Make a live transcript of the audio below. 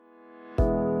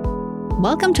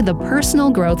Welcome to the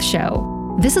Personal Growth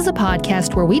Show. This is a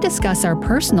podcast where we discuss our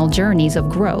personal journeys of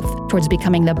growth towards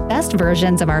becoming the best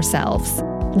versions of ourselves.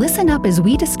 Listen up as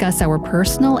we discuss our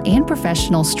personal and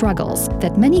professional struggles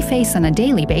that many face on a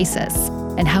daily basis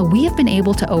and how we have been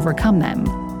able to overcome them.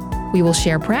 We will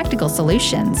share practical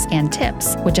solutions and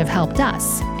tips which have helped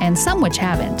us and some which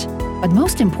haven't. But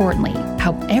most importantly,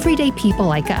 how everyday people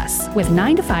like us with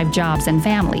 9-to-5 jobs and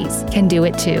families can do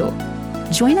it too.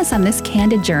 Join us on this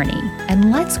candid journey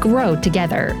and let's grow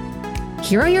together.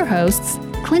 Here are your hosts,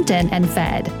 Clinton and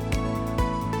Fed.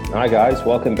 Hi guys,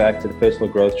 welcome back to the Personal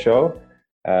Growth Show.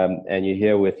 And you're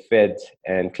here with Fed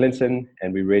and Clinton,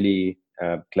 and we're really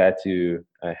glad to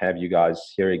have you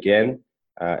guys here again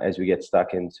as we get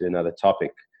stuck into another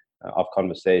topic of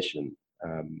conversation.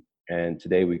 And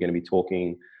today we're going to be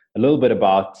talking a little bit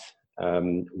about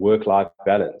work-life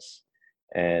balance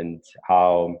and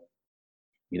how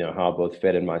both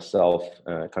Fed and myself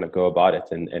kind of go about it,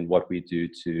 and what we do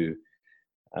to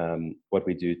kind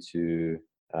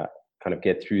of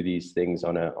get through these things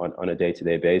on a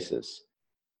day-to-day basis.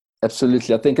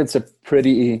 Absolutely. I think it's a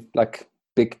pretty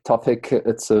big topic.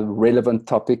 It's a relevant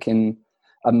topic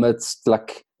amidst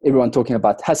everyone talking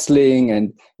about hustling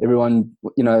and everyone,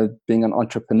 being an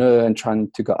entrepreneur and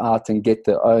trying to go out and get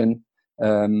their own.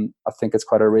 I think it's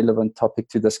quite a relevant topic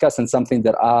to discuss, and something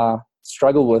that I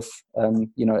struggle with,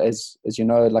 as you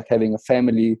know, having a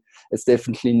family, it's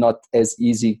definitely not as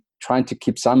easy trying to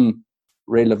keep some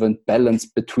relevant balance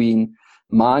between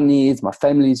my needs, my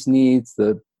family's needs,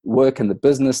 the work and the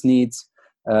business needs.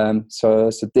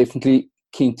 So definitely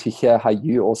keen to hear how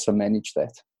you also manage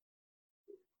that.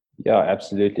 Yeah,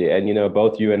 absolutely. And,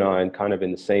 both you and I are kind of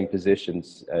in the same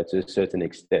positions to a certain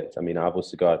extent. I mean, I've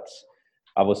also got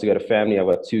a family. I've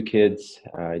got 2 kids,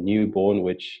 newborn,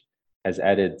 which has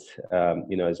added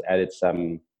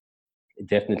some,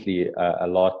 definitely a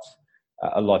lot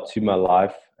to my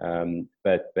life.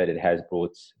 But it has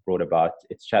brought about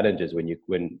its challenges when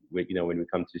we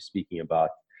come to speaking about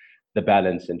the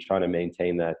balance and trying to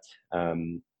maintain that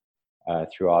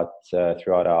throughout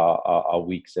our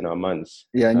weeks and our months.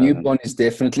 Yeah, newborn is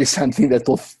definitely something that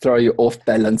will throw you off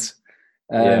balance.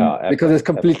 Because it's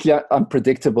completely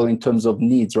unpredictable in terms of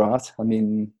needs, right? I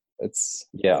mean, it's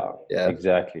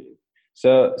exactly.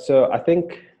 So I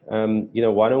think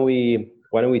why don't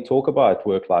we talk about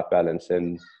work-life balance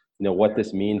and what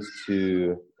this means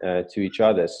to each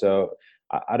other. So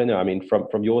I don't know. I mean,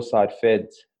 from your side, Fed,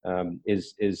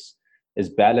 is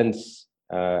balance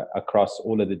across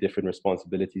all of the different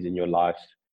responsibilities in your life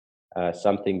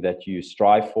something that you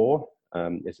strive for?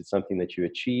 Is it something that you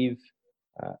achieve?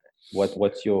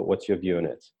 What's your view on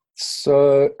it?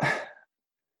 So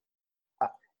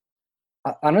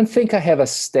I don't think I have a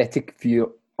static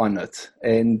view on it,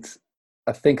 and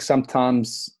I think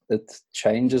sometimes it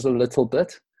changes a little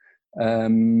bit.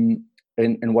 And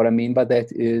what I mean by that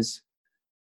is,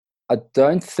 I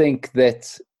don't think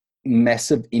that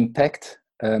massive impact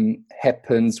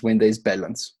happens when there's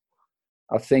balance.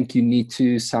 I think you need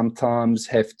to sometimes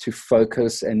have to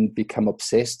focus and become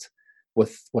obsessed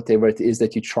with whatever it is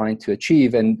that you're trying to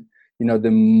achieve. And, the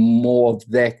more of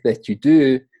that you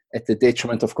do, at the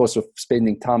detriment, of course, of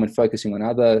spending time and focusing on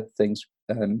other things,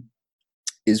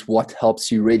 is what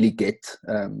helps you really get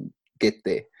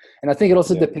there. And I think it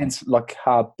also depends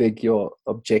how big your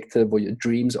objective or your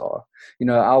dreams are.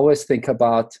 I always think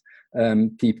about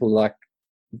people like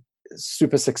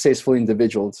super successful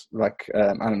individuals I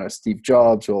don't know, Steve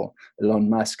Jobs or Elon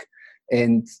Musk,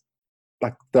 and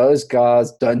those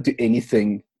guys don't do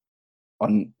anything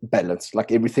on balance.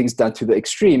 Everything's done to the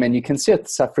extreme, and you can see it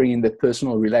suffering in their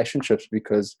personal relationships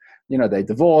because they're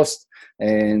divorced,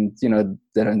 and they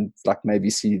don't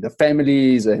maybe see the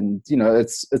families, and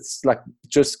it's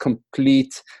just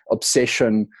complete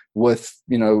obsession with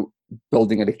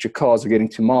building electric cars or getting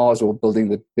to Mars or building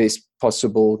the best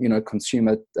possible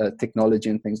consumer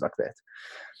technology and things like that.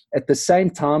 At the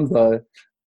same time, though,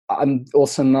 I'm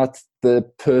also not the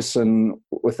person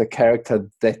with a character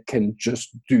that can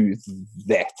just do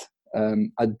that.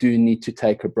 I do need to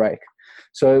take a break.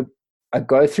 So I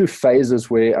go through phases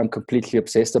where I'm completely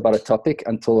obsessed about a topic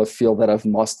until I feel that I've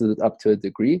mastered it up to a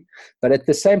degree. But at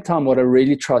the same time, what I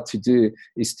really try to do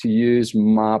is to use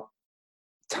my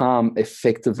time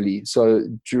effectively. So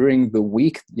during the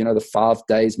week, the 5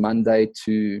 days, Monday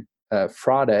to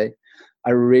Friday,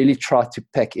 I really try to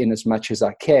pack in as much as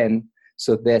I can,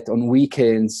 so that on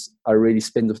weekends I really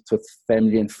spend it with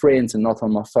family and friends and not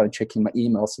on my phone checking my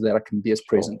email, so that I can be as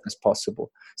present as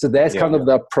possible. So that's kind of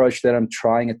the approach that I'm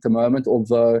trying at the moment,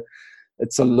 although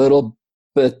it's a little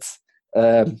bit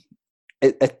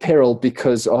at peril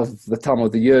because of the time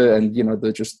of the year and, you know,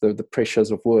 the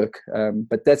pressures of work.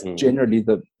 But that's generally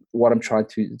what I'm trying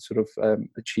to sort of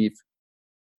achieve.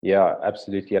 Yeah,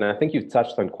 absolutely. And I think you've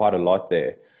touched on quite a lot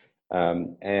there.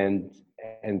 And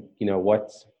you know,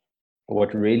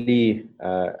 what really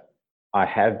I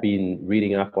have been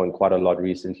reading up on quite a lot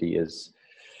recently is,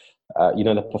 you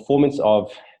know, the performance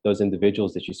of those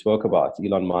individuals that you spoke about,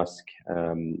 Elon Musk.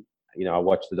 You know, I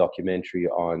watched the documentary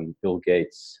on Bill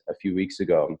Gates a few weeks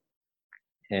ago,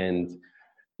 and,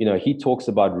 you know, he talks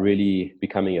about really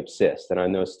becoming obsessed. And I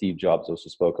know Steve Jobs also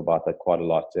spoke about that quite a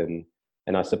lot. And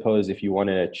I suppose if you want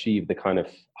to achieve the kind of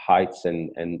heights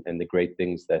and the great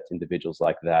things that individuals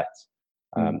like that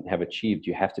have achieved,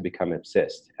 you have to become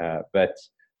obsessed. But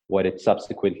what it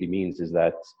subsequently means is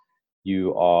that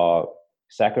you are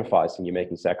you're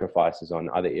making sacrifices on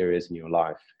other areas in your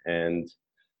life. And,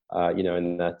 you know,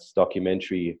 in that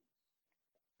documentary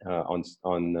on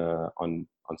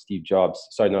Steve Jobs,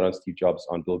 sorry, not on Steve Jobs,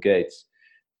 on Bill Gates,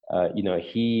 you know,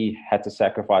 he had to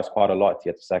sacrifice quite a lot. He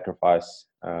had to sacrifice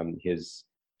his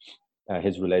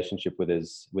relationship with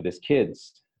his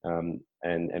kids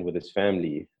and with his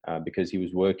family because he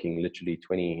was working literally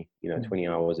 20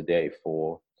 hours a day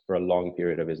for a long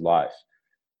period of his life.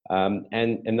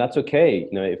 And that's okay,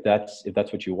 you know, if that's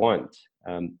what you want.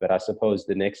 But I suppose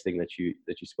the next thing that you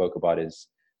spoke about is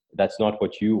that's not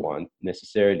what you want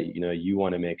necessarily. You know, you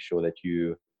want to make sure that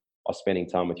you are spending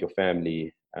time with your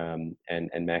family and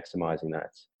maximizing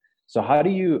that. So how do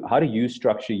you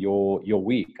structure your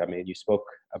week? I mean, you spoke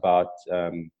about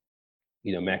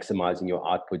you know, maximizing your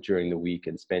output during the week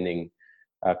and spending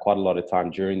quite a lot of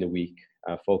time during the week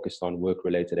focused on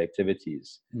work-related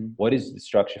activities. What does the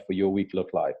structure for your week look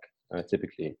like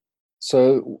typically?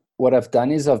 So what I've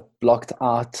done is I've blocked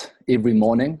out every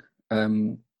morning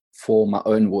for my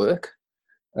own work.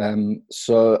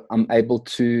 So I'm able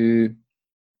to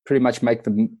pretty much make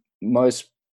the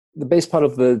best part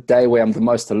of the day where I'm the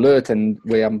most alert and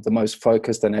where I'm the most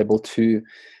focused and able to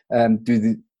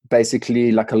do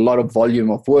basically like a lot of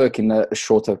volume of work in a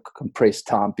shorter compressed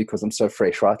time because I'm so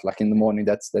fresh, right? Like in the morning,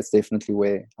 that's definitely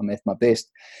where I'm at my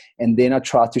best. And then I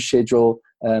try to schedule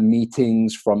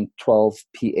meetings from 12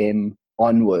 p.m.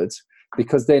 onwards,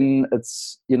 because then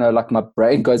it's, you know, like my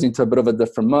brain goes into a bit of a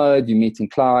different mode. You're meeting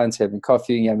clients, having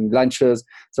coffee, having lunches.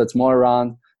 So it's more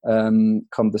around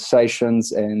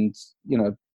conversations and, you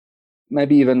know,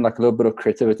 maybe even like a little bit of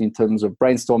creativity in terms of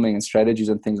brainstorming and strategies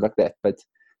and things like that. But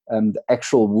the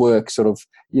actual work sort of,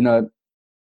 you know,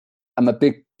 I'm a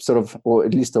big sort of, or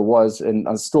at least I was, and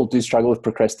I still do struggle with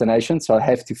procrastination. So I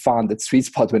have to find that sweet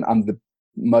spot when I'm the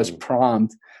most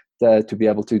primed to be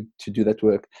able to do that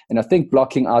work. And I think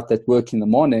blocking out that work in the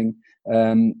morning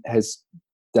has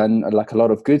done like a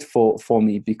lot of good for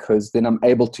me, because then I'm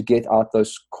able to get out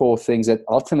those core things that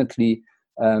ultimately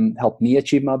help me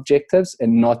achieve my objectives,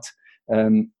 and not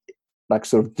like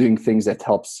sort of doing things that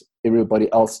helps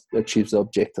everybody else achieve the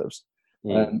objectives.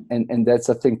 And that's,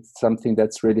 I think, something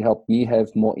that's really helped me have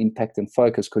more impact and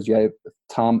focus, because you have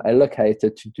time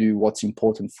allocated to do what's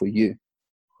important for you.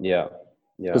 Yeah.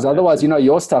 Because otherwise, absolutely, you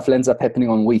know, your stuff ends up happening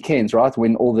on weekends, right?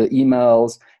 When all the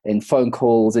emails and phone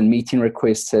calls and meeting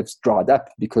requests have dried up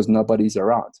because nobody's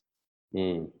around.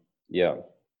 Yeah.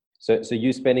 So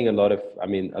you spending a lot of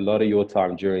your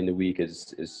time during the week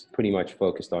is pretty much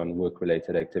focused on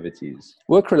work-related activities.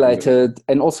 Work-related,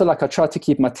 and also like I try to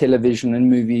keep my television and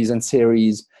movies and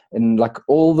series and like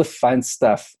all the fun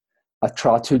stuff, I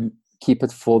try to keep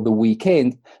it for the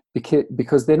weekend,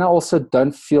 because then I also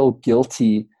don't feel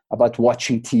guilty about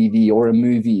watching TV or a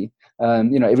movie.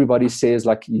 You know, everybody says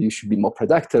like you should be more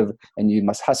productive and you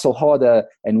must hustle harder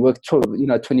and work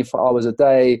 24 hours a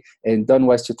day and don't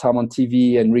waste your time on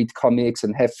TV and read comics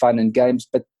and have fun and games.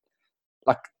 But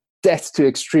like that's too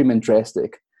extreme and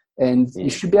drastic. And you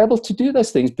should be able to do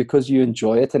those things because you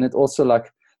enjoy it. And it also,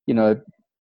 like, you know,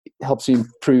 helps you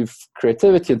improve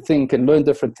creativity and think and learn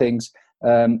different things.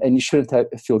 And you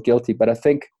shouldn't feel guilty. But I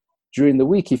think during the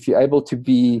week, if you're able to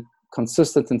be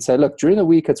consistent and say, look, during the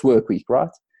week, it's work week, right?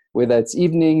 Whether it's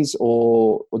evenings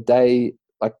or day,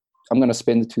 like I'm going to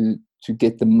spend it to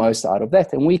get the most out of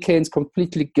that. And weekends,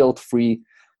 completely guilt-free,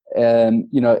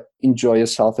 you know, enjoy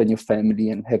yourself and your family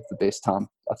and have the best time.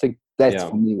 I think that's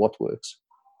for me what works.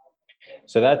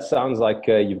 So that sounds like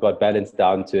you've got balance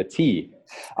down to a T.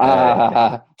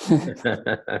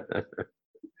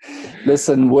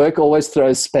 Listen, work always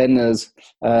throws spanners,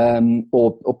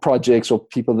 or projects or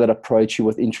people that approach you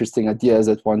with interesting ideas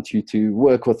that want you to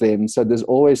work with them. So there's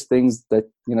always things that,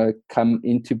 you know, come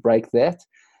in to break that.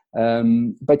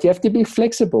 But you have to be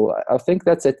flexible. I think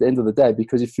that's at the end of the day,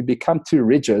 because if you become too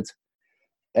rigid,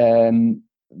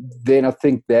 then I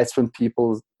think that's when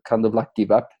people kind of like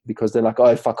give up, because they're like, oh,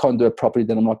 if I can't do it properly,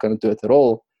 then I'm not going to do it at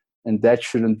all. And that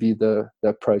shouldn't be the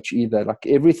approach either. Like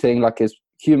everything, like as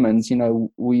humans, you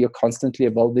know, we are constantly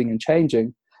evolving and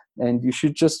changing, and you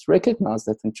should just recognize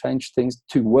that and change things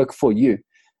to work for you,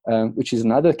 which is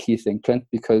another key thing, Clint,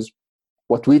 because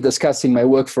what we're discussing may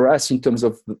work for us in terms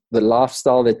of the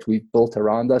lifestyle that we've built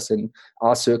around us and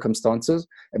our circumstances.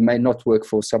 It may not work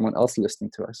for someone else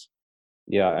listening to us.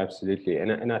 Yeah, absolutely.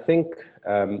 And I think,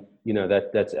 you know,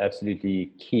 that's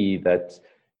absolutely key, that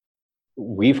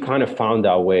we've kind of found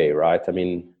our way, right? I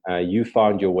mean, you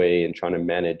found your way in trying to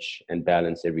manage and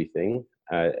balance everything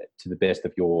to the best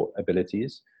of your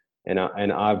abilities. And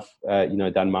I've, you know,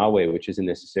 done my way, which isn't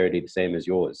necessarily the same as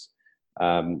yours.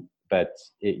 But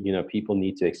you know, people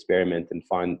need to experiment and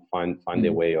find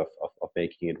their way of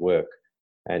making it work,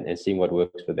 and seeing what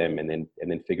works for them, and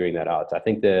then figuring that out. I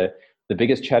think the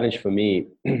biggest challenge for me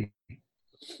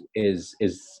is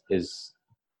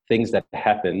things that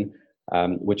happen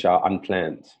which are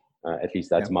unplanned. At least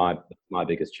that's my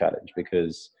biggest challenge,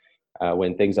 because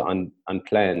when things are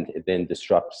unplanned, it then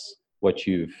disrupts what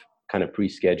you've kind of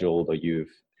pre-scheduled, or you've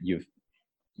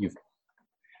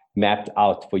mapped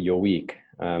out for your week.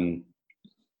 And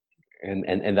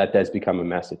that does become a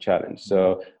massive challenge.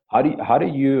 So how do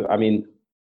you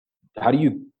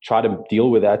try to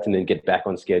deal with that and then get back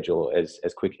on schedule as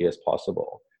quickly as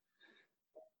possible?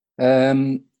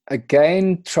 Again,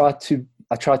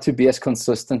 I try to be as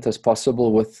consistent as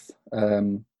possible with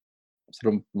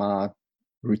sort of my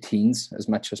routines as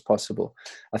much as possible.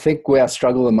 I think where I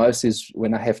struggle the most is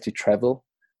when I have to travel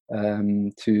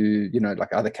to, you know,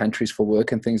 like other countries for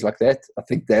work and things like that. I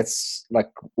think that's like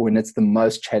when it's the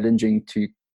most challenging to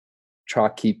try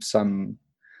keep some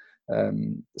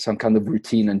kind of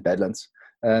routine and balance.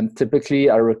 Typically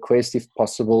I request, if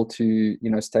possible, to, you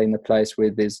know, stay in a place where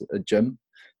there's a gym,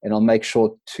 and I'll make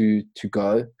sure to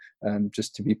go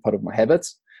just to be part of my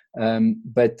habits.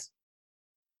 But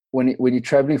when you're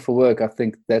traveling for work, I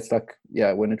think that's like,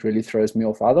 when it really throws me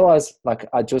off. Otherwise, like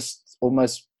I just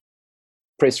almost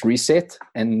press reset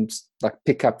and like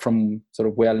pick up from sort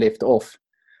of where I left off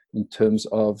in terms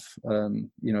of,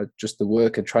 you know, just the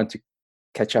work and trying to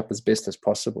catch up as best as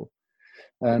possible.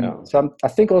 So I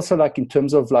think also, like in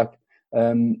terms of like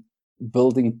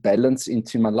building balance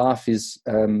into my life is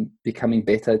becoming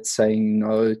better at saying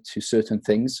no to certain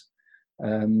things.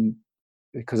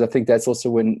 Because I think that's also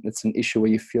when it's an issue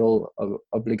where you feel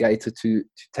obligated to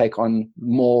take on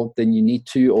more than you need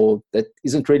to, or that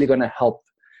isn't really going to help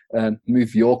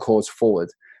move your cause forward.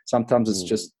 Sometimes it's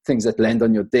just things that land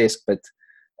on your desk, but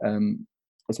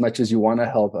as much as you want to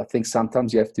help, I think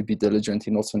sometimes you have to be diligent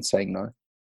in also saying no.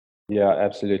 Yeah,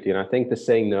 absolutely. And I think the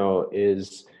saying no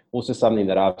is also something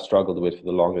that I've struggled with for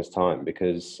the longest time,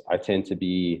 because I tend to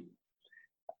be,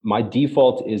 my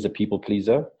default is a people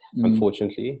pleaser.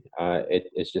 Unfortunately,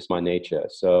 it's just my nature.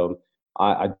 So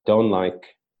I don't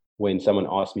like when someone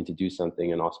asks me to do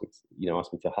something and asks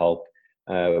me to help,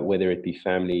 whether it be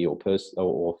family or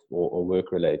personal or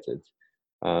work related.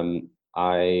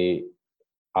 I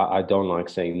don't like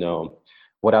saying no.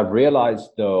 What I've realized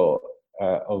though,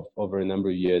 over a number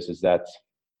of years, is that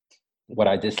what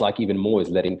I dislike even more is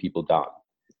letting people down.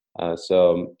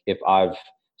 So if I've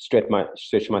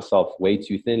stretched myself way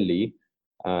too thinly,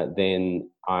 then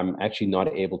I'm actually not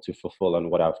able to fulfill on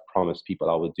what I've promised people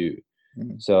I would do.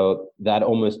 So that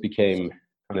almost became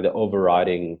kind of the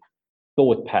overriding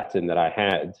thought pattern that I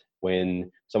had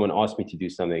when someone asked me to do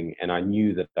something and I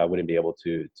knew that I wouldn't be able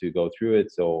to go through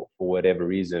it. So for whatever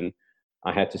reason,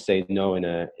 I had to say no in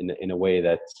a way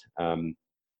that,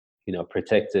 you know,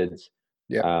 protected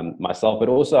myself, but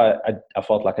also I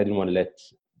felt like I didn't want to let,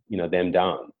 you know, them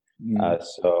down.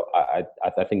 So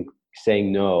I think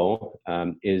saying no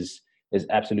is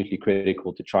absolutely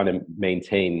critical to try to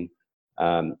maintain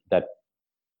that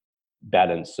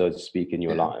balance, so to speak, in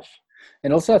your life.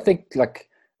 And also I think like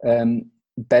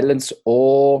balance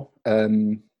or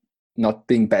not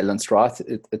being balanced, right?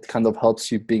 It kind of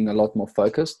helps you being a lot more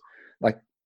focused. Like,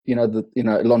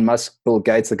 Elon Musk, Bill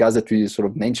Gates, the guys that we sort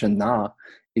of mentioned now,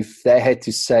 if they had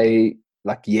to say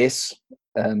like yes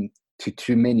to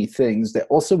too many things, they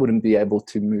also wouldn't be able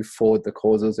to move forward the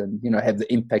causes and, have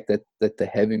the impact that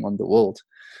they're having on the world.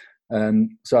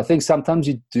 So I think sometimes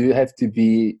you do have to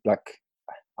be like,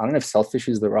 I don't know if selfish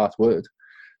is the right word,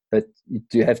 but you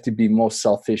do have to be more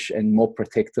selfish and more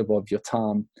protective of your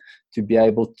time to be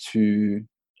able to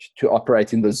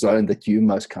operate in the zone that you're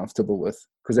most comfortable with.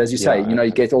 Because as you say,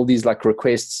 you get all these like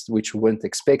requests which weren't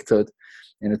expected,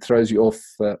 and it throws you off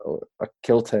a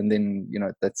kilter, and then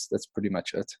that's pretty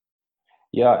much it.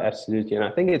 Yeah, absolutely. And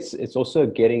I think it's also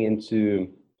getting into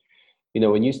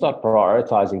when you start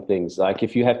prioritizing things, like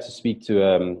if you have to speak to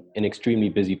an extremely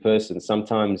busy person,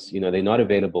 sometimes, they're not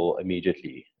available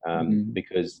immediately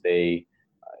because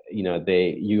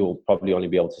you'll probably only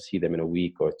be able to see them in a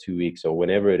week or 2 weeks or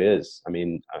whenever it is. I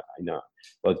mean,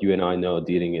 both you and I know,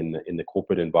 dealing in the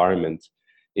corporate environment,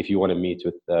 if you want to meet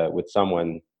with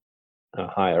someone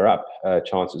higher up,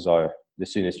 chances are the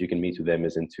soonest you can meet with them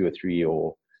is in 2 or 3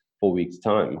 or 4 weeks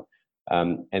time.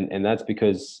 And that's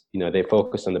because, they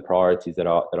focus on the priorities that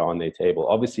are on their table.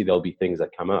 Obviously there'll be things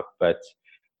that come up, but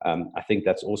I think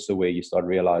that's also where you start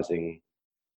realizing,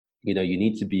 you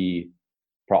need to be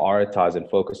prioritized and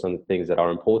focused on the things that are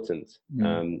important,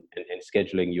 and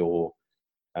scheduling your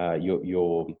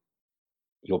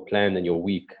plan and your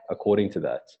week according to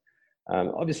that.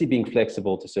 Obviously being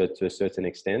flexible to a certain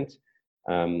extent,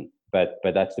 but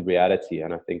that's the reality,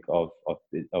 and I think of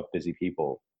busy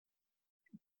people.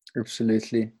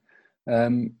 Absolutely.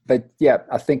 But yeah,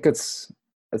 I think it's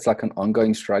like an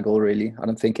ongoing struggle, really. I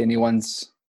don't think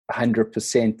anyone's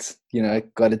 100%,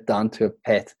 got it down to a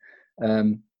pat.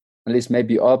 Unless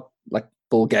maybe like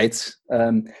Bill Gates.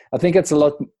 I think it's a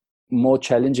lot more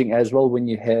challenging as well when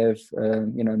you have, a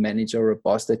manager or a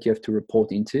boss that you have to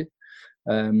report into.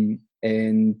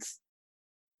 And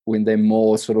when they're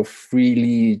more sort of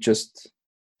freely just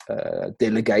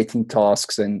delegating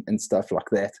tasks and stuff like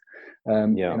that.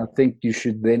 And I think you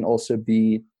should then also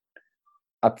be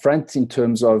upfront in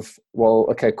terms of, well,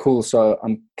 okay, cool, so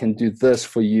I can do this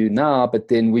for you now, but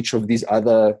then which of these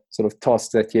other sort of tasks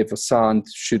that you have assigned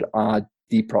should I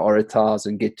deprioritize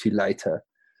and get to later?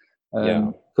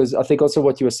 Because I think also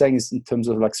what you were saying is, in terms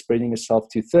of like spreading yourself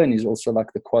too thin, is also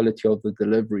like the quality of the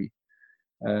delivery.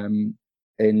 And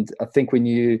I think when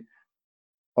you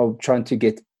are trying to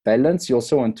get balance, you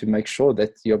also want to make sure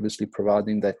that you're obviously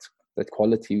providing that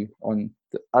quality on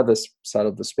the other side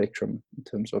of the spectrum in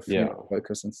terms of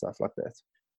focus and stuff like that.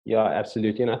 Yeah,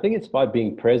 absolutely. And I think it's by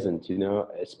being present,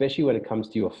 especially when it comes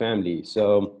to your family.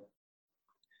 So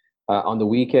on the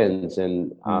weekends,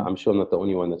 and I'm sure I'm not the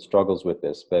only one that struggles with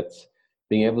this, but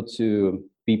being able to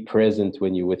be present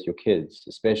when you're with your kids,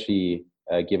 especially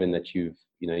given that you've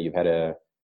had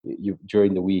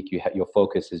during the week, your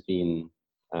focus has been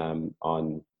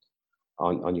on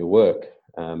your work.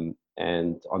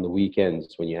 And on the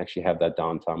weekends, when you actually have that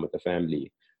downtime with the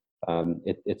family,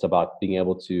 it's about being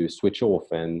able to switch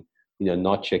off and,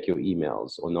 not check your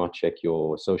emails or not check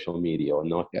your social media or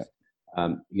not,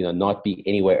 not be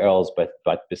anywhere else, but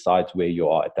besides where you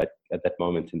are at that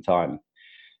moment in time.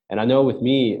 And I know with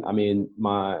me, I mean,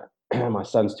 my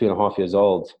son's 2.5 years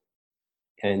old,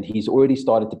 and he's already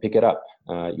started to pick it up.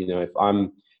 If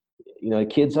I'm,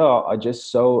 kids are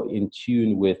just so in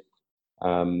tune with,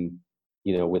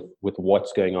 with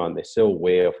what's going on. They're so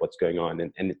aware of what's going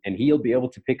on, and he'll be able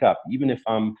to pick up, even if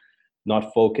I'm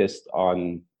not focused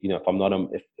on, if I'm not on,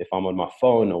 if I'm on my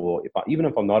phone, or even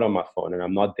if I'm not on my phone and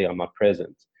I'm not there, I'm not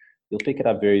present, he'll pick it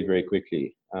up very, very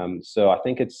quickly. So I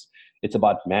think it's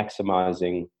about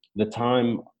maximizing the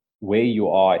time where you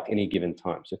are at any given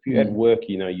time. So if you're at work,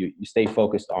 you stay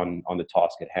focused on the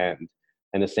task at hand.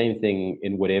 And the same thing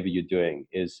in whatever you're doing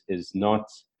is not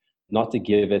to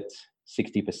give it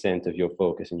 60% of your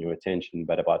focus and your attention,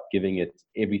 but about giving it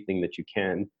everything that you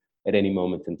can at any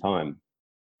moment in time.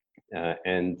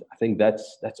 And I think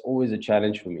that's always a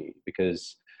challenge for me,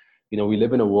 because we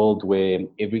live in a world where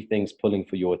everything's pulling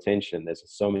for your attention. There's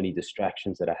so many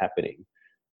distractions that are happening.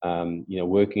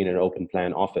 Working in an open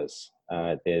plan office,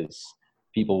 there's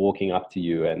people walking up to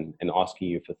you and asking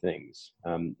you for things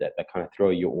that kind of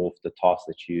throw you off the task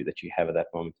that you have at that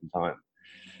moment in time.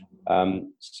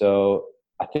 So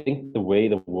I think the way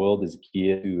the world is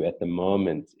geared to at the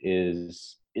moment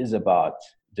is about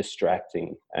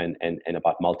distracting and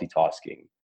about multitasking.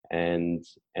 And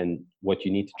what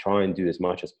you need to try and do as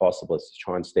much as possible is to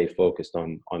try and stay focused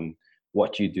on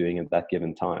what you're doing at that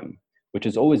given time, which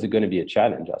is always going to be a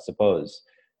challenge, I suppose.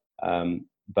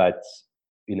 But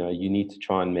you need to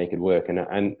try and make it work.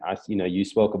 And you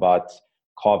spoke about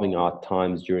carving out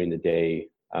times during the day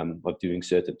of doing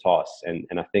certain tasks.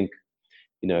 And I think,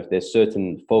 if there's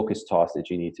certain focus tasks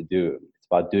that you need to do, it's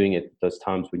about doing it those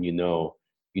times when you're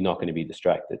not going to be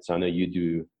distracted. So I know you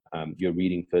do your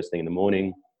reading first thing in the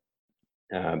morning.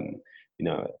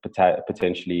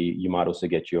 Potentially you might also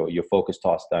get your focus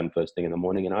task done first thing in the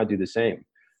morning, and I do the same.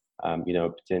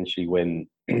 Potentially when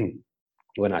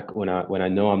I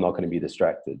know I'm not going to be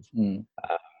distracted.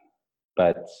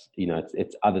 But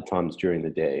it's other times during the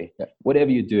day. Yeah.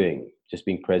 Whatever you're doing, just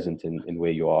being present in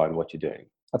where you are and what you're doing.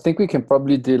 I think we can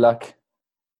probably do like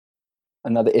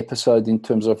another episode in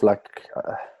terms of like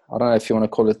I don't know if you want to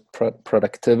call it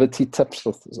productivity tips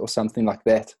or something like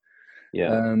that.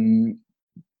 Yeah.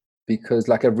 Because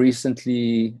like I've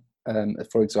recently,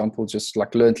 for example, just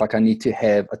like learned like I need to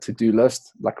have a to-do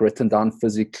list like written down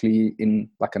physically in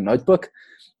like a notebook,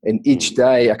 and each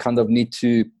day I kind of need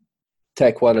to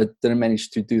take what I didn't manage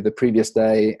to do the previous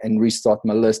day and restart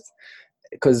my list,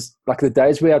 because like the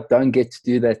days where I don't get to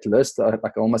do that list, I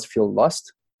almost feel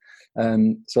lost.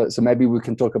 So maybe we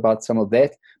can talk about some of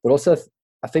that, but also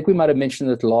I think we might have mentioned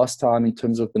it last time in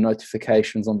terms of the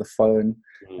notifications on the phone,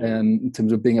 in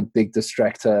terms of being a big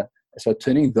distractor. So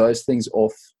turning those things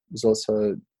off is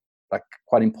also like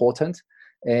quite important,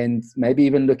 and maybe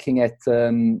even looking at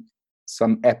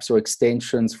some apps or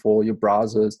extensions for your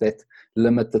browsers that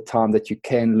limit the time that you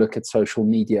can look at social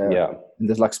media. Yeah. And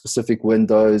there's like specific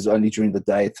windows only during the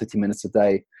day, 30 minutes a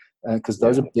day, because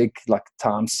those are big like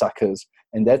time suckers.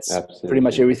 And that's pretty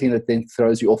much everything that then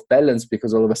throws you off balance,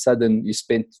 because all of a sudden you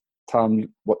spent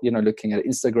time, looking at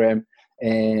Instagram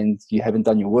and you haven't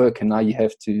done your work, and now you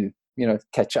have to,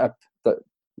 catch up.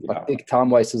 Like big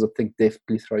time wasters, I think,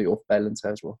 definitely throw you off balance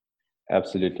as well.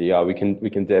 Absolutely. Yeah, we can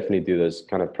definitely do those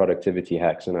kind of productivity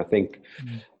hacks. And I think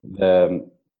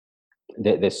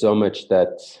there's so much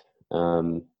that,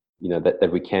 that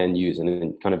we can use,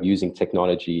 and kind of using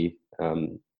technology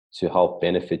to help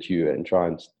benefit you and try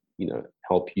and,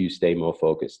 help you stay more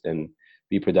focused and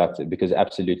be productive, because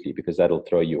that'll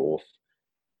throw you off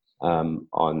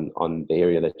on the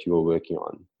area that you were working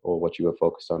on or what you were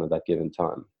focused on at that given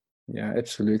time. Yeah,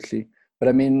 absolutely. But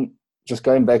I mean, just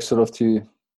going back sort of to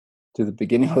the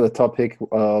beginning of the topic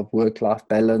of work-life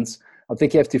balance, I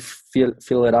think you have to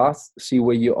feel it out, see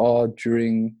where you are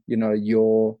during,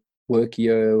 your work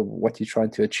year, what you're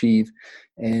trying to achieve.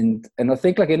 And I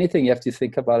think like anything, you have to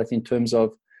think about it in terms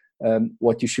of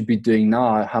what you should be doing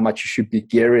now, how much you should be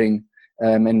gearing,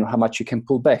 and how much you can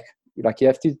pull back. Like you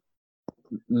have to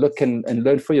look and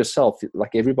learn for yourself.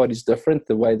 Like everybody's different,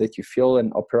 the way that you feel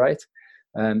and operate.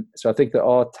 So I think there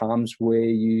are times where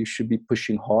you should be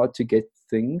pushing hard to get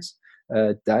things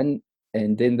done,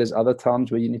 and then there's other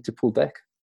times where you need to pull back.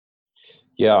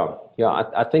 Yeah.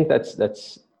 I think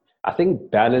I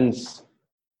think balance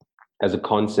as a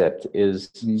concept is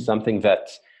something that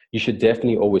you should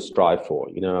definitely always strive for.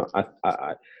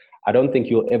 I don't think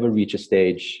you'll ever reach a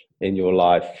stage in your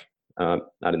life, I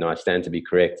don't know, I stand to be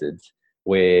corrected,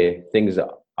 where things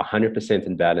are 100%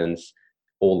 in balance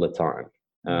all the time.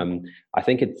 I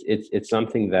think it's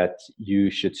something that you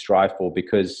should strive for,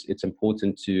 because it's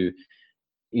important to,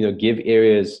 give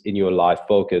areas in your life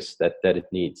focus that it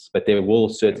needs. But there will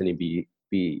certainly be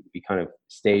kind of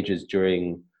stages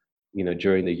during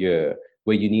the year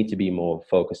where you need to be more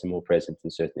focused and more present in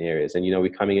certain areas. And we're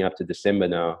coming up to December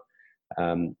now,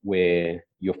 where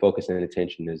your focus and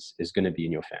attention is going to be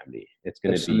in your family. It's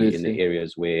going to be in the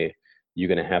areas where you're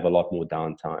going to have a lot more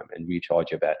downtime and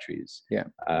recharge your batteries. Yeah.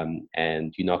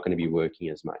 And you're not going to be working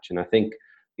as much. And I think,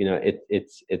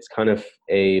 it's kind of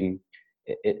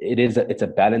it's a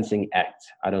balancing act.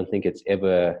 I don't think it's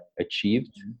ever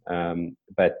achieved.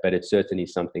 But it's certainly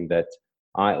something that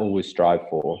I always strive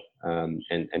for,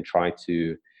 and try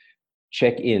to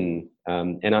check in.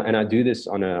 And I do this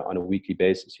on a weekly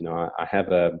basis. I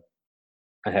have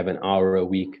an hour a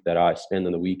week that I spend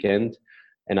on the weekend,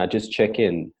 and I just check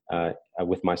in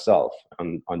with myself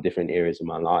on different areas of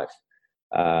my life.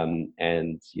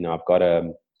 And I've got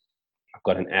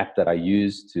an app that I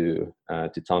use to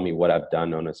tell me what I've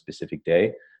done on a specific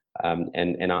day,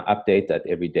 and I update that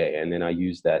every day, and then I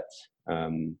use that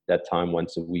time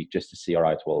once a week just to see, all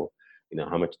right, well,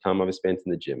 how much time have I spent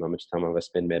in the gym, how much time have I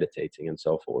spent meditating, and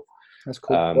so forth. That's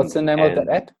cool. What's the name of that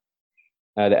app?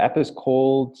 The app is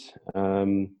called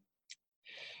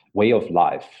Way of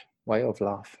Life. Way of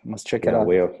Life. Must check it out.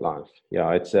 Way of Life.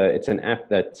 Yeah, it's an app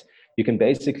that you can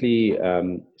basically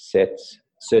set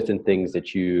certain things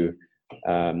that you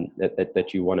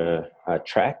that you want to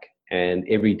track, and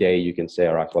every day you can say,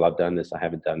 all right, well, I've done this, I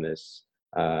haven't done this,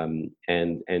 and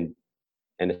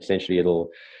essentially it'll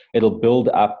build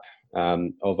up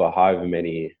over however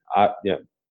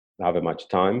much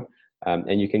time,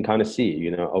 and you can kind of see,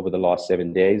 over the last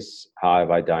 7 days, how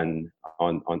have I done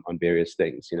on various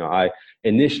things. I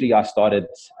started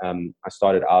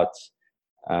out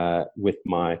with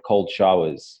my cold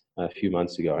showers a few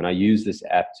months ago, and I use this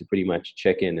app to pretty much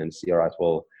check in and see, all right,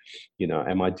 well,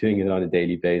 am I doing it on a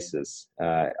daily basis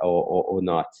or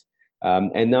not?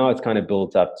 And now it's kind of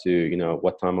built up to,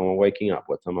 what time am I waking up?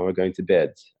 What time am I going to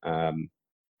bed?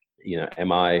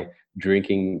 Am I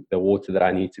drinking the water that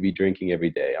I need to be drinking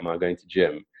every day? Am I going to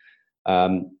gym?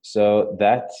 So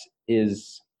that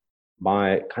is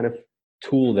my kind of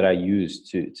tool that I use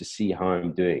to see how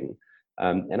I'm doing.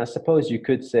 And I suppose you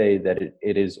could say that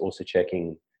it is also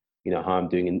checking how I'm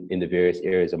doing in the various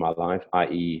areas of my life,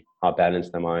 i.e. how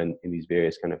balanced am I in these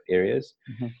various kind of areas.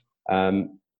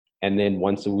 And then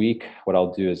once a week, what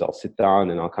I'll do is I'll sit down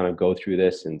and I'll kind of go through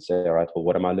this and say, all right, well,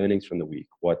 what are my learnings from the week?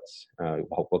 What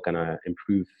can I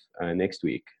improve next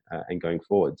week and going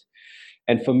forward?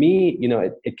 And for me,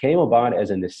 it came about as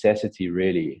a necessity,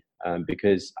 really,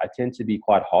 because I tend to be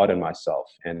quite hard on myself,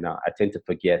 and I tend to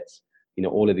forget,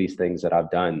 all of these things that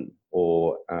I've done,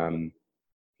 or I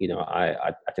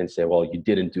tend to say, well, you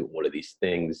didn't do all of these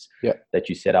things that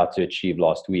you set out to achieve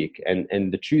last week.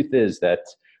 And the truth is that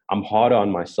I'm harder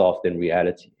on myself than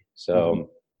reality.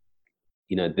 So,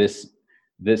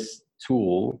 this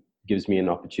tool gives me an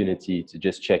opportunity to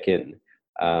just check in.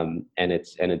 And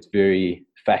it's very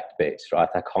fact-based, right?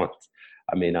 I'm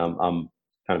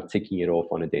kind of ticking it off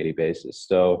on a daily basis.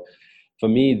 So for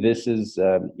me, this is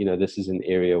an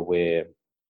area where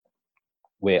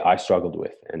I struggled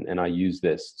with, and I use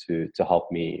this to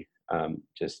help me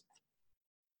just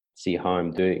see how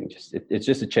I'm doing. It's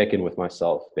just a check-in with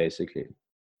myself, basically.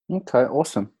 Okay,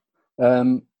 awesome.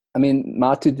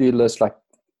 My to-do list,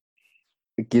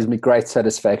 it gives me great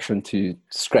satisfaction to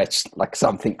scratch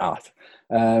something out.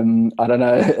 I don't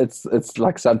know, it's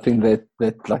like something that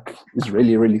is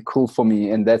really, really cool for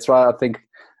me, and that's why I think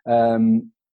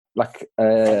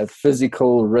a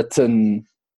physical written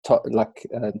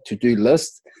to-do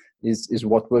list is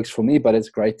what works for me. But it's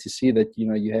great to see that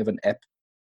you have an app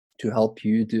to help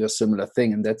you do a similar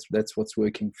thing, and that's what's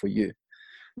working for you.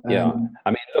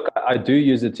 Look, I do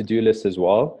use a to-do list as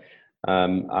well.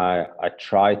 I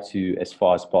try to, as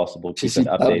far as possible, keep it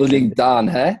updated. Doubling down,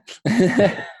 huh?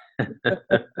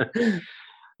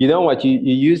 You know what? You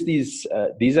use these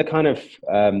are kind of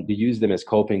you use them as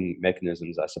coping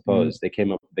mechanisms, I suppose. They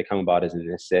come about as a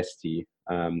necessity.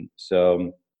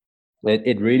 So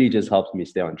it really just helps me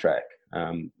stay on track.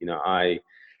 I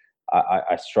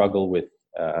struggle with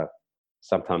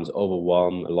sometimes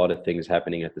overwhelm, a lot of things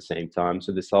happening at the same time.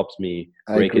 So this helps me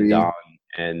break it down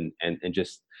and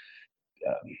just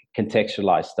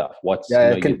contextualize stuff.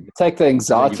 Take the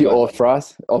anxiety off,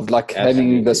 right? Of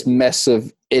having this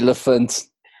massive elephant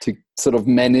to sort of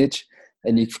manage,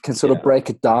 and you can sort of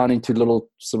break it down into little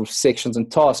sort of sections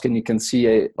and tasks, and you can see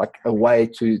a way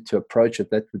to approach it.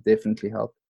 That would definitely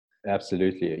help.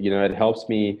 Absolutely. It helps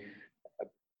me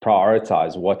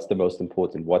prioritize what's the most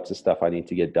important, what's the stuff I need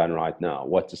to get done right now,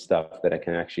 what's the stuff that I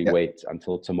can actually wait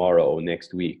until tomorrow or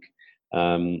next week.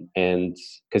 And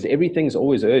because everything's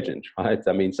always urgent, right?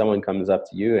 Someone comes up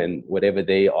to you and whatever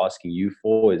they're asking you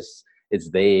for is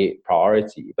their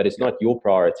priority, but it's not your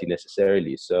priority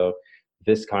necessarily. So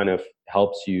this kind of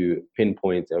helps you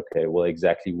pinpoint, okay, well,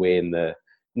 exactly where in the,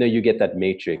 you get that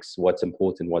matrix, what's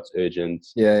important, what's urgent,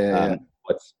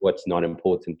 what's not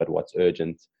important, but what's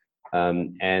urgent.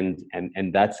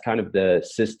 And that's kind of the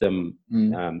system,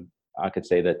 I could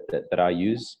say that I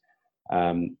use.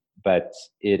 But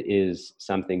it is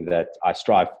something that I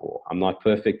strive for. I'm not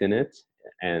perfect in it,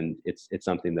 and it's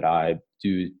something that I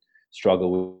do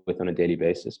struggle with on a daily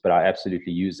basis, but I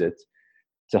absolutely use it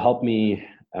to help me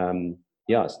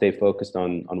stay focused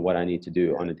on what I need to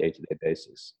do on a day-to-day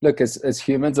basis. Look, as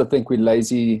humans, I think we're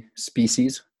lazy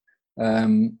species.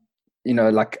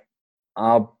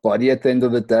 Our body at the end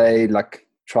of the day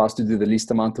tries to do the least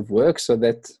amount of work so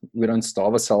that we don't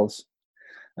starve ourselves.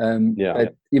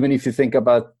 But even if you think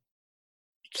about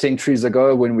centuries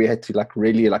ago when we had to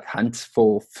really hunt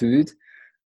for food,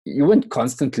 you weren't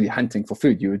constantly hunting for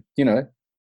food. You would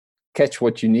catch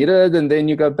what you needed, and then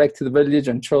you go back to the village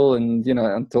and chill, and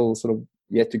until sort of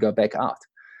you had to go back out.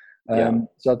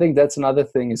 So I think that's another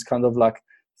thing, is kind of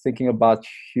thinking about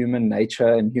human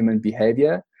nature and human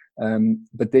behavior.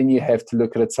 But then you have to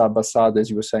look at it side by side, as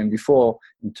you were saying before,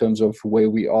 in terms of where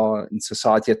we are in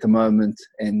society at the moment,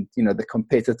 and the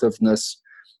competitiveness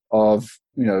of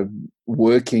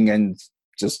working and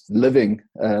just living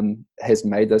has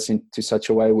made us into such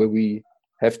a way where we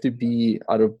have to be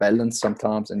out of balance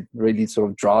sometimes, and really sort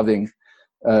of driving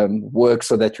work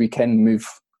so that we can move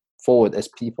forward as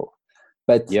people.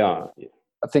 But I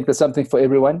think there's something for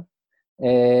everyone,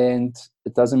 and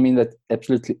it doesn't mean that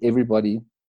absolutely everybody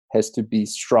has to be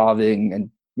striving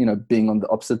and being on the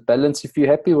opposite balance. If you're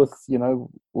happy with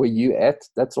where you at,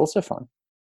 that's also fine.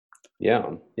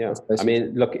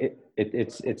 Look,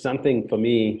 it's something for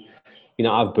me.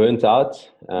 I've burnt out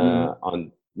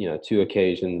on 2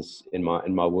 occasions in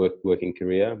my working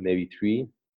career, maybe 3,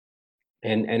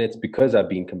 and it's because I've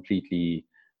been completely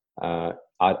out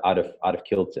of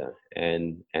kilter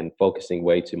and focusing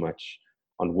way too much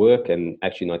on work and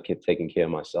actually not taking care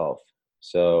of myself.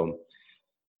 So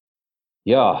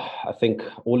Yeah, I think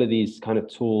all of these kind of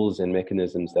tools and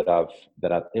mechanisms that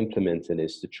I've implemented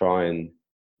is to try and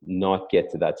not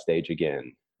get to that stage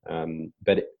again.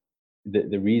 But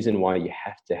the reason why you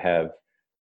have to have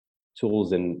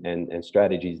tools and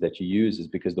strategies that you use is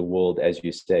because the world, as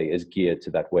you say, is geared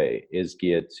to that way, is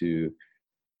geared to,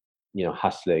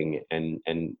 hustling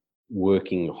and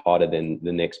working harder than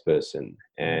the next person,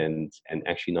 and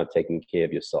actually not taking care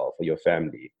of yourself or your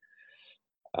family.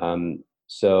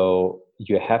 So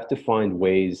you have to find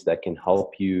ways that can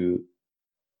help you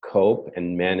cope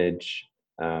and manage,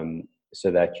 so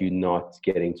that you're not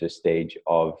getting to a stage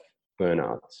of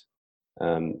burnout.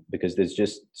 Because there's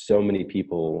just so many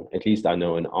people, at least I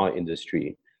know in our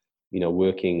industry,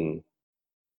 working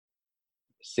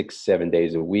 6 7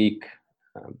 days a week,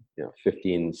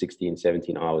 15 16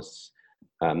 17 hours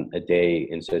a day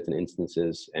in certain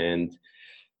instances. And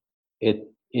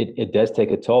it does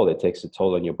take a toll. It takes a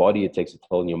toll on your body, it takes a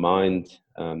toll on your mind,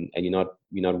 and you're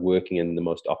not working in the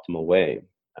most optimal way.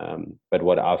 But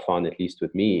what I found, at least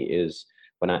with me, is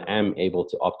when I am able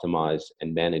to optimize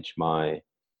and manage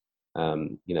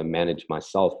manage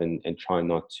myself, and try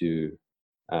not to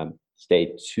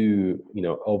stay too,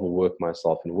 overwork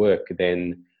myself in work,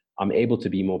 then I'm able to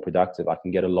be more productive. I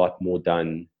can get a lot more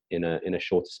done in a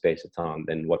shorter space of time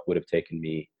than what would have taken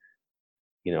me,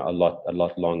 a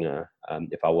lot longer,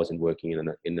 if I wasn't working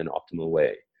in an optimal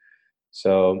way.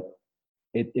 So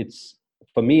it's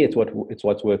for me, it's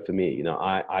what's worked for me.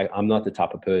 I'm not the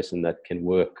type of person that can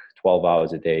work 12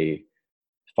 hours a day,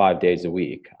 5 days a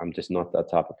week. I'm just not that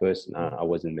type of person. I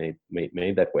wasn't made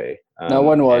that way. No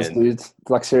one was, And dude.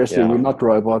 Like, seriously, we're yeah, not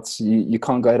robots. You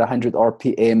can't go at 100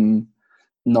 RPM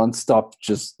nonstop,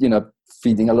 just,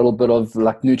 feeding a little bit of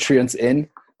like nutrients in.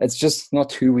 It's just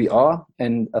not who we are.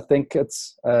 And I think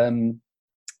it's,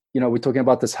 we're talking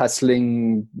about this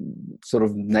hustling sort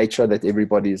of nature that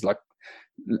everybody is like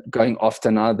going after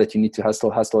now, that you need to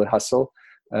hustle.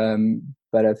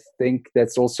 But I think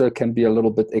that's also can be a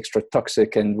little bit extra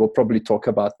toxic, and we'll probably talk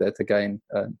about that again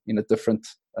in a different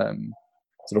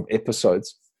sort of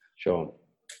episodes. sure.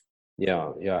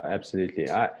 Yeah, absolutely.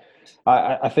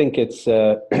 I think it's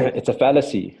it's a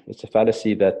fallacy. It's a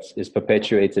fallacy that is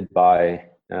perpetuated by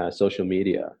social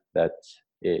media. That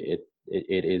it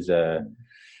is a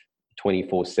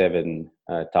 24/7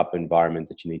 type of environment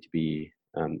that you need to be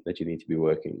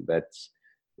working. That's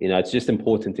it's just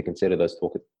important to consider those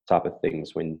type of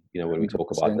things when we talk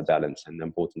about the 100%. balance and the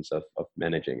importance of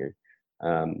managing it.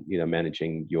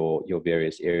 Managing your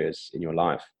various areas in your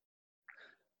life.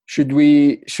 Should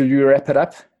we wrap it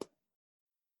up?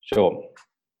 Sure.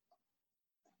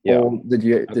 Yeah. Or did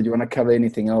you want to cover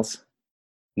anything else?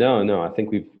 No. I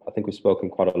think we've spoken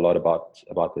quite a lot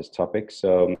about this topic.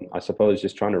 So I suppose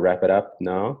just trying to wrap it up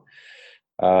now.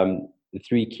 The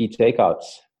 3 key takeouts,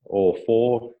 or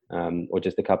 4, or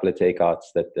just a couple of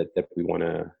takeouts that we want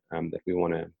to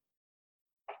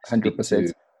 100%.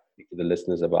 speak to the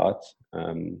listeners about.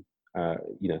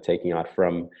 Taking out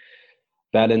from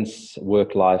balance,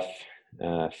 work life,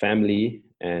 family,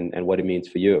 and what it means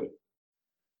for you.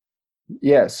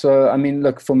 Yeah. So, I mean,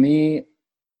 look, for me,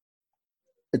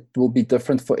 it will be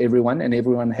different for everyone, and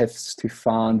everyone has to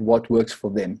find what works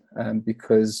for them.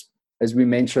 Because, as we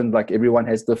mentioned, like, everyone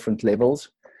has different levels.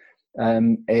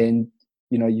 And,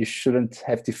 you shouldn't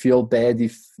have to feel bad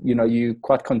if, you're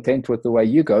quite content with the way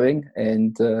you're going,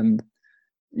 and,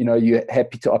 you're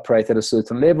happy to operate at a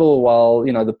certain level, while,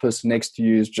 the person next to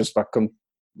you is just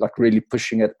like really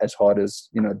pushing it as hard as,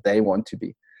 they want to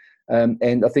be.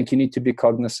 And I think you need to be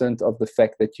cognizant of the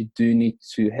fact that you do need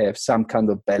to have some kind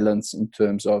of balance in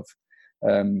terms of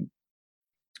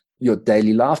your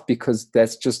daily life, because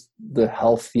that's just the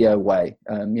healthier way.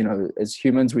 As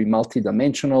humans, we're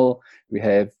multidimensional. We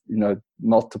have,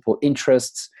 multiple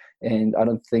interests, and I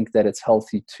don't think that it's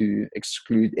healthy to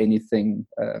exclude anything.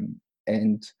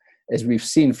 And as we've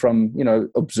seen from,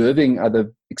 observing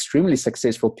other extremely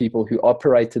successful people who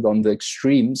operated on the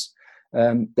extremes,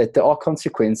 that there are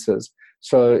consequences.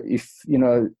 So if,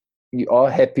 you are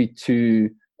happy to,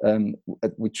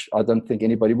 which I don't think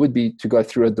anybody would be, to go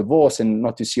through a divorce and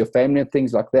not to see your family and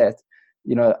things like that,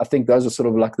 I think those are sort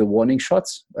of like the warning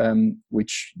shots,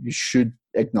 which you should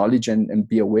acknowledge and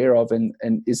be aware of. And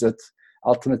is it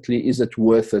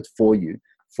worth it for you?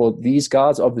 For these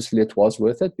guys, obviously it was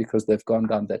worth it because they've gone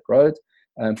down that road.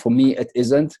 For me, it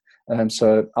isn't.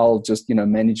 So I'll just,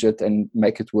 manage it and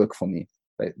make it work for me.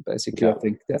 Basically, yeah. I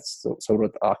think that's sort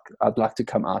of what I'd like to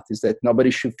come out, is that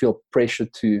nobody should feel pressure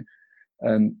to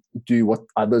do what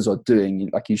others are doing.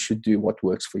 Like, you should do what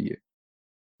works for you.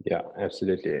 Yeah,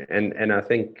 absolutely. And I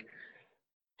think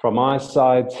from my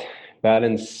side,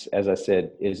 balance, as I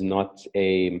said, is not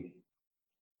a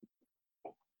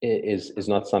is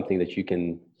not something that you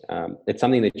can. It's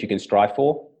something that you can strive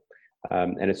for,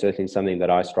 and it's certainly something that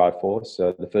I strive for.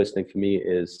 So the first thing for me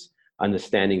is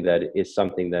understanding that it is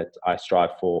something that I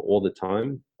strive for all the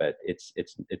time, but it's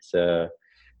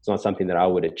not something that I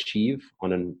would achieve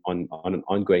on an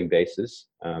ongoing basis.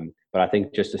 But I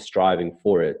think just the striving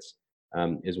for it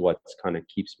is what kind of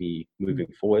keeps me moving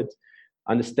forward.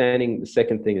 The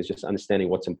second thing is just understanding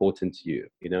what's important to you.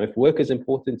 If work is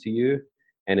important to you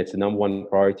and it's the number one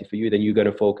priority for you, then you're going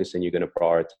to focus and you're going to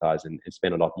prioritize and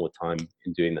spend a lot more time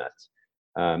in doing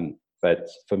that. But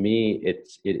for me, it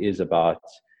is about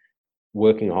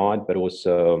working hard, but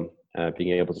also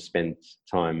being able to spend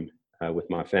time with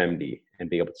my family and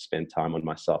be able to spend time on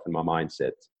myself and my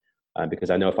mindset.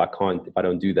 Because I know if I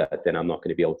don't do that, then I'm not going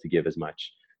to be able to give as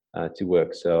much to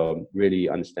work. So really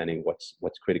understanding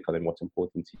what's critical and what's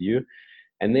important to you.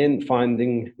 And then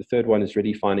the third one is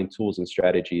really finding tools and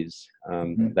strategies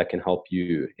that can help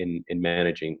you in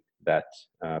managing that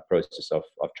process of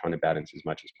trying to balance as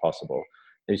much as possible.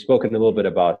 And you've spoken a little bit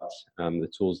about the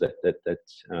tools that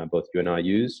both you and I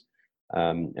use.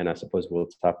 And I suppose we'll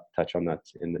touch on that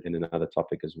in another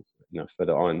topic as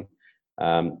further on.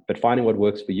 But finding what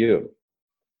works for you.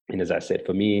 And as I said,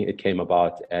 for me, it came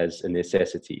about as a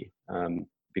necessity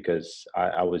because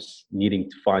I was needing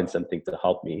to find something to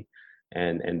help me.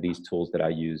 And these tools that I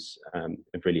use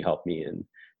have really helped me in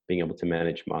being able to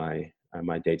manage my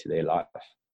day-to-day life.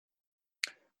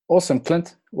 Awesome,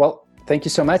 Clint. Well, thank you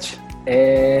so much.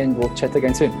 And we'll chat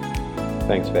again soon.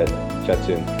 Thanks, Fed. Chat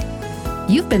soon.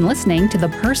 You've been listening to The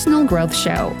Personal Growth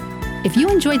Show. If you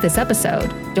enjoyed this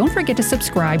episode, don't forget to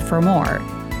subscribe for more.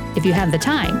 If you have the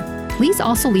time, please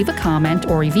also leave a comment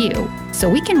or review so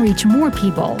we can reach more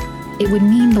people. It would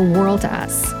mean the world to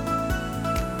us.